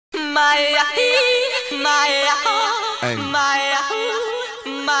Hey.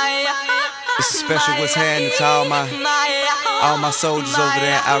 It's a special what's happening to all my soldiers over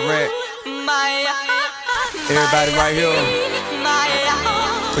there in Iraq. Everybody right here.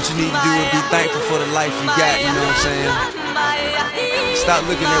 What you need to do is be thankful for the life you got, you know what I'm saying? Stop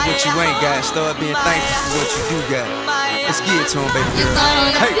looking at what you ain't got, start being thankful for what you do got. Let's get it to him, baby girl.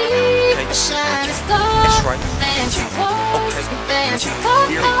 Hey! That's right.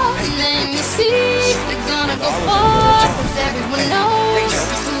 Let me see, we're gonna go far, 'cause everyone knows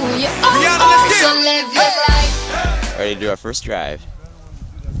who you are. So live your life. Ready to do our first drive.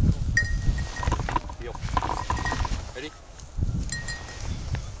 Ready?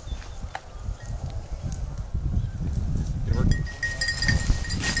 Good work.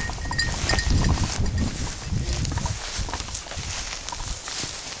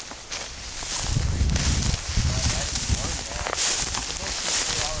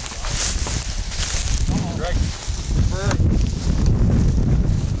 Drag.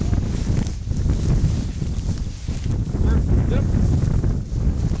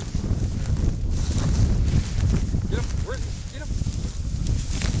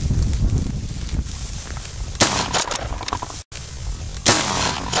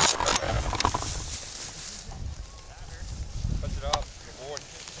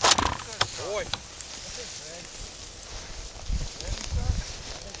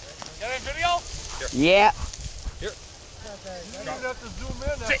 Got any video? Here. Yeah. Here. You don't have to zoom in.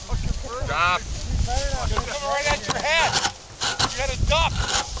 That's fucking perfect. Stop. It's coming right at your head. You got to duck.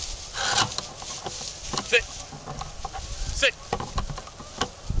 Sit. Sit.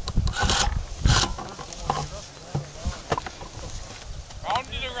 Round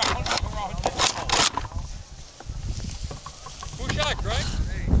it around. Who shot, Greg?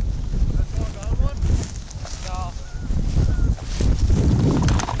 Hey. That's one down one? No.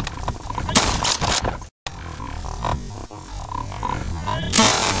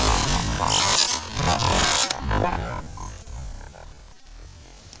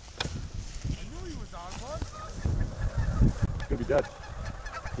 He's gonna be dead.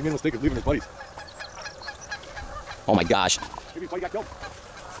 He made a mistake of leaving his buddies. Oh my gosh. Maybe his buddy got killed.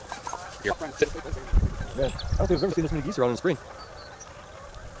 Here. Man, I don't think I've ever seen this many geese around in the spring.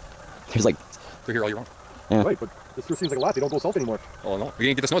 There's like... We're here all year long. Yeah. Right, but this sure seems like a lot. They don't go south anymore. Oh no. We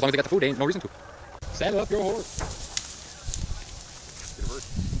didn't get the snow as long as they got the food. They ain't no reason to. Stand up, your horse. Get a bird.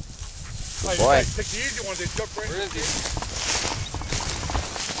 Good boy. Take the easy ones, they jump right in. Where is he?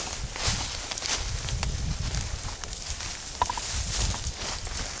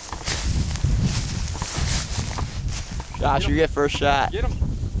 Josh, you get first shot. Get him.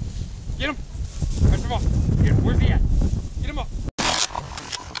 Get him. Catch him up. Here, where's he at? Get him up.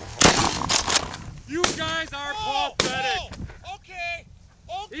 You guys are pathetic. Okay.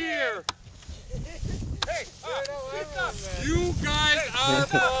 Here. Hey, You guys are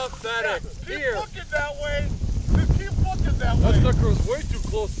pathetic. Here. Keep looking that way. Just keep looking that way. That sucker was way too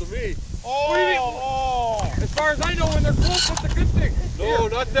close to me. Oh. As far as I know, when they're close, that's a good thing. No,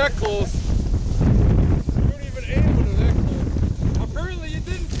 not that close. You don't even aim when they're that close. Apparently you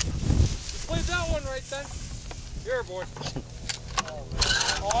didn't. You played that one right then. Here, boy.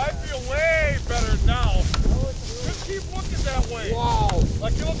 Oh, I feel way better now. Just keep looking that way. Wow.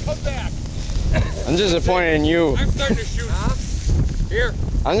 Like it'll come back. I'm disappointed in you. I'm starting to shoot. Here.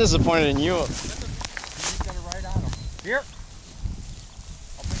 I'm disappointed in you. You got it right on him. Here.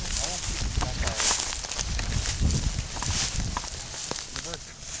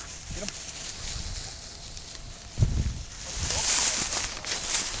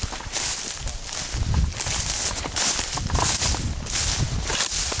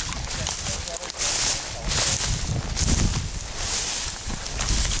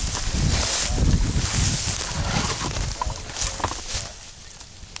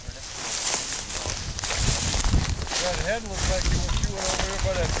 That head looks like you went over here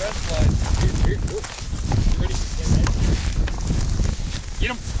by that fence line. Here. You ready? Get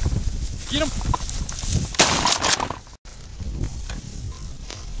him. Get him.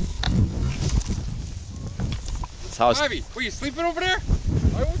 That's how it's... Ivy, were you sleeping over there?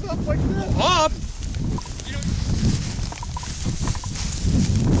 I was up like this. Up? You know,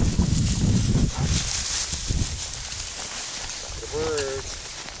 the bird.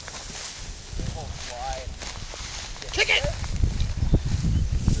 Oh, fly. Kick it!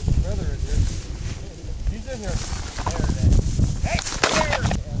 There's a feather in here. He's in here. There it is. Hey, there!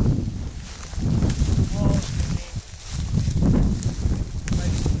 Oh,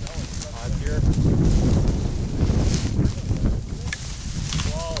 I'm here.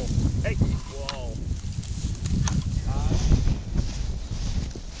 Whoa. Hey. Whoa.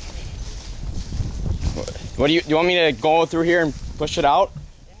 What do you want me to go through here and push it out?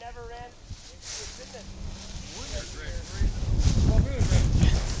 It never ran. It's in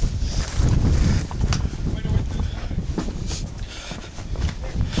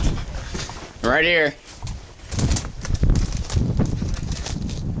the Right here.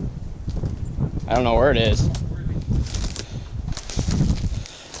 I don't know where it is.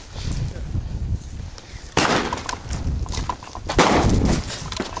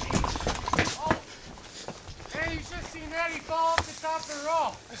 Hey, you should have seen Eddie fall off the top of the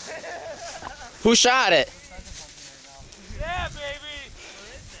roll. Who shot it? Yeah, baby.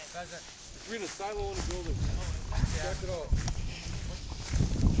 Between a silo and a building. Check it out.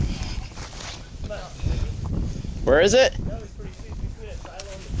 Where is it? That was pretty sweet. Between a silo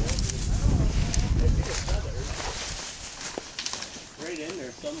and the building. I see the feathers. Right in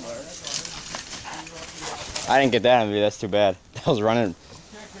there somewhere. I didn't get that on video. That's too bad. I was running.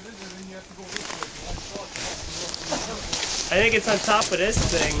 I think it's on top of this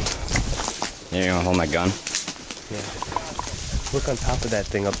thing. Here, you want to hold my gun? Yeah. Look on top of that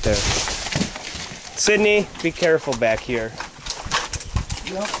thing up there. Sydney, be careful back here.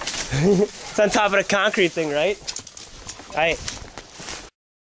 Yep. It's on top of the concrete thing, right? Right.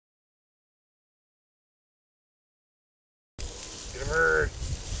 Get a bird.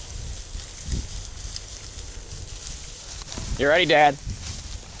 You ready, Dad?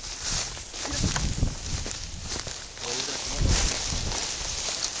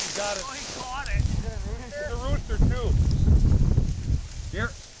 You got it. Oh, he caught it. It's a rooster, too. Here.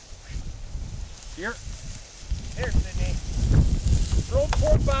 Here. Here, Sydney. Throw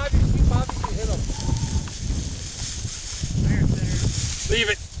poor Bobby. See Bobby can hit him. Here, Sydney. Leave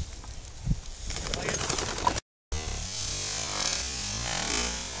it.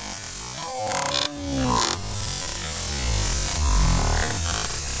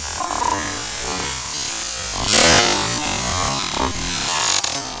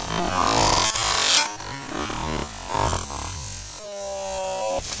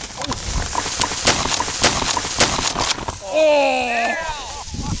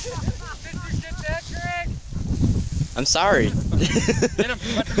 I'm sorry. Hit him.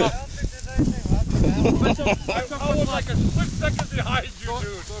 Punch him up. I was like a split second behind you,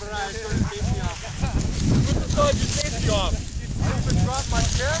 dude. So did I. I turned the safety off. Put the side your safety off. I even dropped my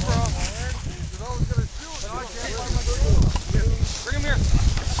camera. Because I was going to shoot. Now I can't find my camera. Bring him here.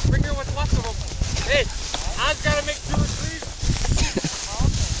 Bring here what's left of him. Hey, I've got to make 2 or 3.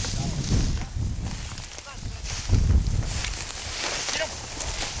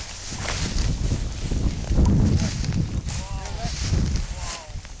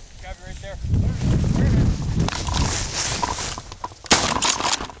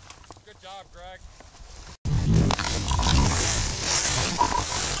 Good job, Greg.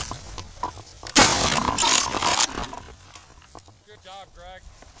 Good job, Greg.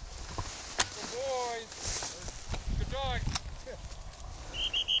 Good boys. Good dog.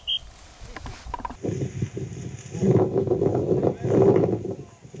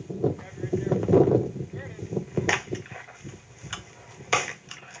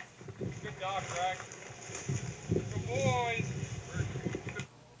 Good job, Greg. Good boys.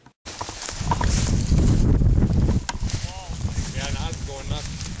 Yeah, now it's going nuts.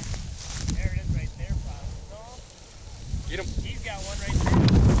 There it is right there, probably. Get him. He's got one right there.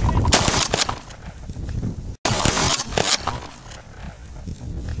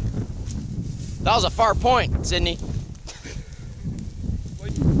 That was a far point, Sydney.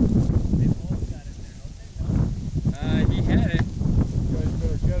 He had it. You guys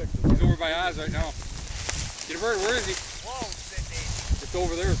better get it. He's over by Oz right now. Get a bird. Where is he? Whoa, Sydney. It's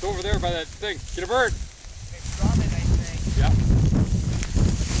over there. It's over there by that thing. Get a bird.